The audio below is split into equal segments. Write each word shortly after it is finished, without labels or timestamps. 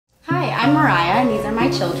I'm Mariah, and these are my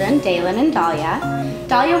children, Dalen and Dahlia.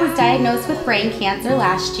 Dahlia was diagnosed with brain cancer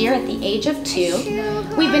last year at the age of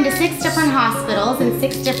 2. We've been to 6 different hospitals and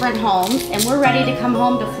 6 different homes, and we're ready to come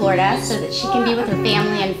home to Florida so that she can be with her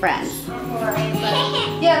family and friends.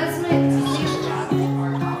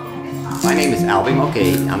 My name is Albie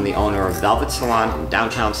Mulcahy. I'm the owner of Velvet Salon in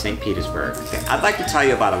downtown St. Petersburg. I'd like to tell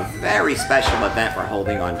you about a very special event we're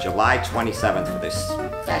holding on July 27th for this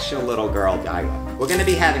special little girl, Dahlia. We're going to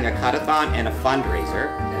be having a cut-a-thon and a fundraiser.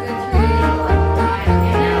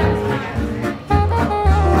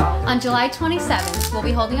 On July 27th, we'll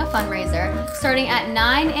be holding a fundraiser. Starting at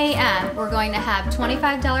 9 a.m., we're going to have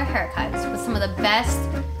 $25 haircuts with some of the best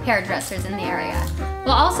hairdressers in the area.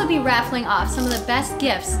 We'll also be raffling off some of the best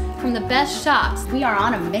gifts from the best shops. We are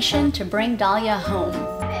on a mission to bring Dahlia home.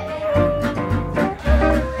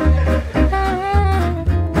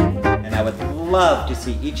 And I would love to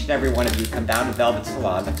see each and every one of you come down to Velvet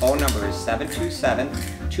Salon. The phone number is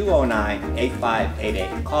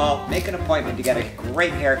 727-209-8588. Call, make an appointment to get a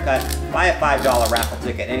great haircut, buy a $5 raffle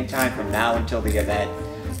ticket anytime from now until the event,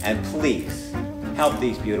 and please help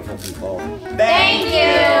these beautiful people. Thank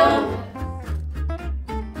you!